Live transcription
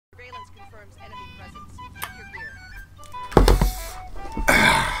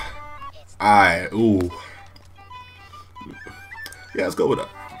Alright, ooh. Yeah, let's go with that.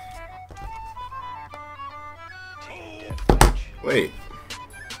 Wait.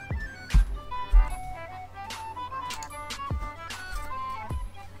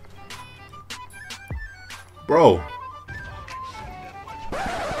 Bro.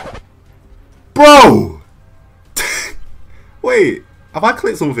 Bro! Wait, have I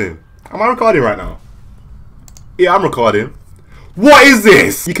clicked something? Am I recording right now? Yeah, I'm recording. What is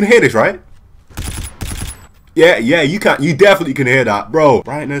this? You can hear this, right? Yeah, you can. You definitely can hear that, bro.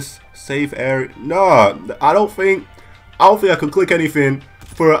 Brightness, safe area. No, I don't think I can click anything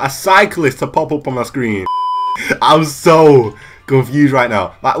for a cyclist to pop up on my screen. I'm so confused right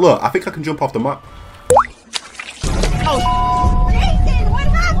now. Like, look, I think I can jump off the map. Oh. Nathan, what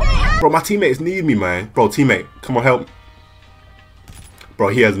happened? Bro, my teammates need me, man. Bro, teammate, come on, help. Bro,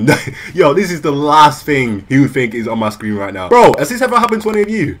 he has no. Yo, this is the last thing he would think is on my screen right now. Bro, has this ever happened to any of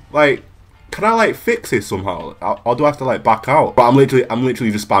you? Like, can I like fix this somehow? Or do I have to like back out? But I'm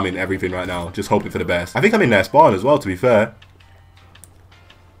literally just spamming everything right now, just hoping for the best. I think I'm in their spawn as well, to be fair.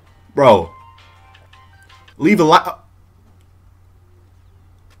 Bro, leave a like.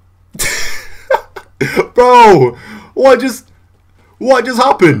 Bro, what just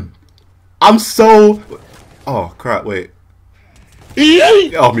happened? I'm so. Oh crap! Wait.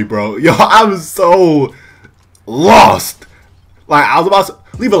 Get off me, bro. Yo, I'm so lost. Like, I was about to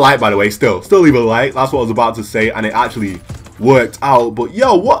leave a like, by the way. Still leave a like. That's what I was about to say, and it actually worked out. But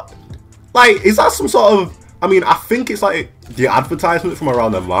yo, what? Like, is that some sort of? I mean, I think it's like the advertisement from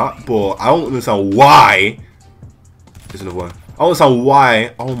around the map, but I don't understand why. There's another one. I don't understand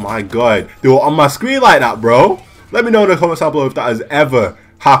why. Oh my god, they were on my screen like that, bro. Let me know in the comments down below if that has ever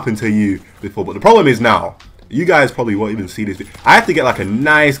happened to you before. But the problem is now, you guys probably won't even see this video. I have to get like a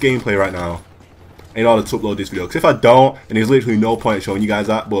nice gameplay right now in order to upload this video, because if I don't, then there's literally no point showing you guys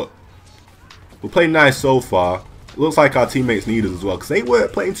that. But we're playing nice so far. It looks like our teammates need us as well, because they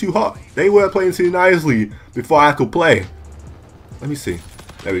weren't playing too hot. They weren't playing too nicely before I could play. Let me see.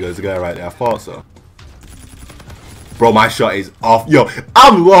 There we go, there's a guy right there. I thought so. Bro, my shot is off. Yo,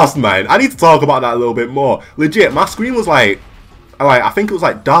 I'm lost, man. I need to talk about that a little bit more. Legit, my screen was like I think it was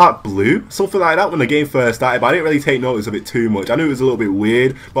like dark blue, something like that when the game first started, but I didn't really take notice of it too much. I knew it was a little bit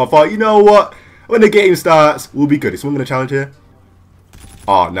weird, but I thought, you know what? When the game starts, we'll be good. Is someone going to challenge here?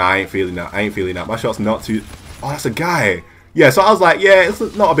 Oh, nah, I ain't feeling that. I ain't feeling that. My shot's not too... Oh, that's a guy. Yeah, so I was like, yeah, it's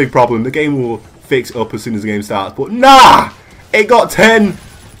not a big problem. The game will fix it up as soon as the game starts. But nah! It got 10...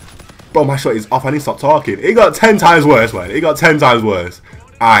 Bro, my shot is off. I need to stop talking. It got 10 times worse, man. It got 10 times worse.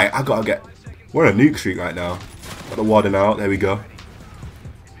 Alright, I gotta get... We're on a nuke streak right now. Got the warden out. There we go.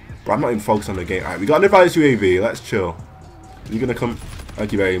 Bro, I'm not even focused on the game. Alright, we got an advanced UAV. Let's chill. You're gonna come...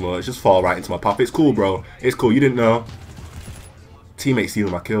 Thank you very much. Just fall right into my path. It's cool, bro. It's cool. You didn't know. Teammates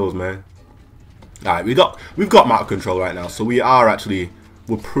stealing my kills, man. Alright, we've got map control right now, so we're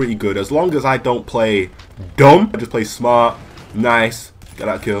pretty good. As long as I don't play dumb, I just play smart, nice. Get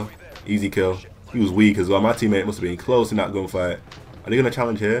that kill. Easy kill. He was weak as well. My teammate must have been close in that gunfight. Are they gonna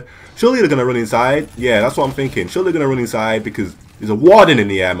challenge here? Surely they're gonna run inside. Yeah, that's what I'm thinking. Surely they're gonna run inside because there's a warden in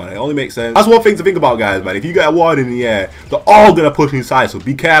the air, man. It only makes sense. That's one thing to think about, guys, man. If you get a warden in the air, they're all gonna push inside, so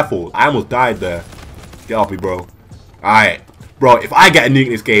be careful. I almost died there. Get off me, bro. Alright. Bro, if I get a nuke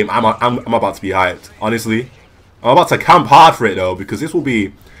in this game, I'm about to be hyped. Honestly. I'm about to camp hard for it though, because this will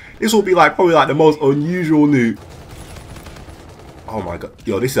be like probably like the most unusual nuke. Oh my god.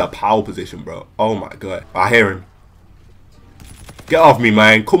 Yo, this is a power position, bro. Oh my god. I hear him. Get off me,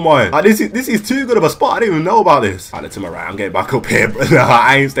 man. Come on. Like, this is too good of a spot. I didn't even know about this. Alright, to my right. I'm getting back up here. No,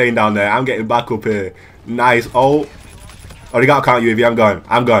 I ain't staying down there. I'm getting back up here. Nice. Oh, they got a count UAV.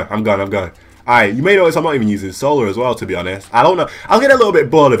 I'm going. Alright, you may notice I'm not even using solar as well, to be honest. I don't know. I'll get a little bit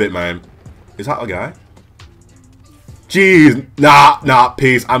bored of it, man. Is that a guy? Jeez. Nah,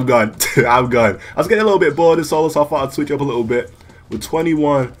 peace. I'm gone. I'm gone. I was getting a little bit bored of solar, so I thought I'd switch up a little bit. We're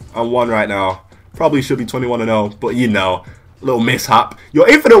 21-1 right now. Probably should be 21-0, but you know. Little mishap. Your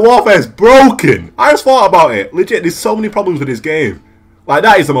Infinite Warfare is broken. I just thought about it. Legit, there's so many problems with this game. Like,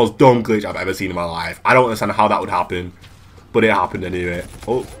 that is the most dumb glitch I've ever seen in my life. I don't understand how that would happen, but it happened anyway.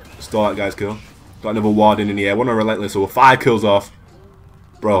 Oh, stole that guy's kill. Got another warden in the air. One on relentless, so we're 5 kills off.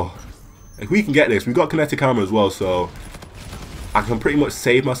 Bro, if we can get this, we've got kinetic camera as well, so I can pretty much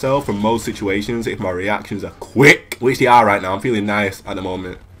save myself from most situations if my reactions are quick, which they are right now. I'm feeling nice at the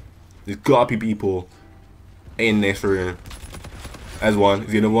moment. There's gotta be people in this room. There's one.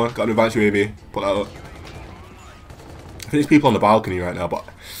 Is the another one? Got an advanced UAV. Put that up. I think there's people on the balcony right now, but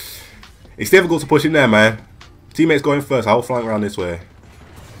it's difficult to push in there, man. Teammates going first. I'll flank around this way.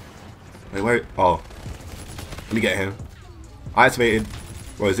 Wait, where? Oh. Let me get him. I activated.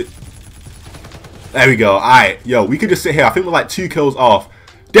 Where is it? There we go. Alright, yo, we could just sit here. I think we're like 2 kills off.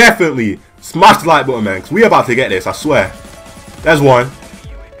 Definitely smash the like button, man, because we're about to get this, I swear. There's one.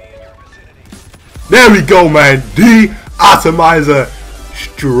 There we go, man. The atomizer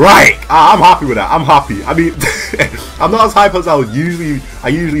strike. I'm happy with that. I'm happy. I mean, I'm not as hype as I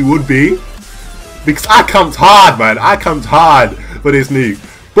usually would be, because I camped hard, man. I camped hard for this nuke,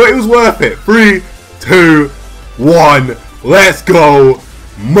 but it was worth it. 3, 2, 1. Let's go.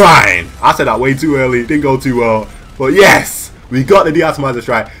 Mine. I said that way too early. Didn't go too well, but yes, we got the deatomizer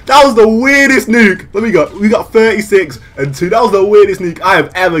strike. That was the weirdest nuke. We got 36 and 2. That was the weirdest nuke I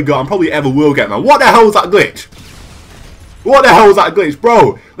have ever got and probably ever will get, man. What the hell was that glitch? What the hell was that glitch,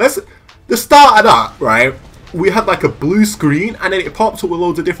 bro? The start of that, right? We had like a blue screen and then it popped up with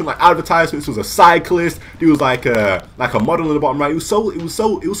loads of different like advertisements. It was a cyclist. It was like a model on the bottom right. It was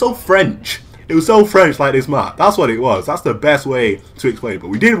so French. It was so French, like this map. That's what it was. That's the best way to explain it. But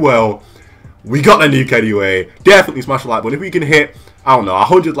we did well. We got the nuke anyway. Definitely smash the like button. If we can hit, I don't know,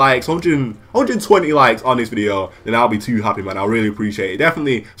 100 likes, 120 likes on this video, then I'll be too happy, man. I'll really appreciate it.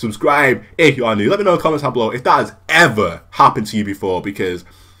 Definitely subscribe if you are new. Let me know in the comments down below if that has ever happened to you before, because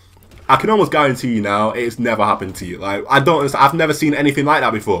I can almost guarantee you now it's never happened to you. Like, I've never seen anything like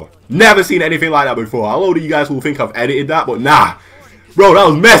that before. Never seen anything like that before. A lot of you guys will think I've edited that, but nah. Bro, that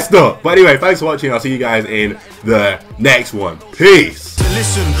was messed up. But anyway, thanks for watching. I'll see you guys in the next one. Peace.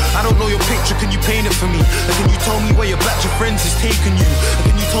 Listen, I don't know your picture, can you paint it for me? And can you tell me where your batch of friends is taking you?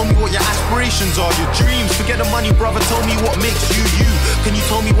 And can you tell me what your aspirations are, your dreams? Forget the money, brother, tell me what makes you you. Can you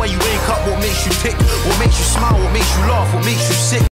tell me why you wake up, what makes you tick? What makes you smile, what makes you laugh, what makes you sick?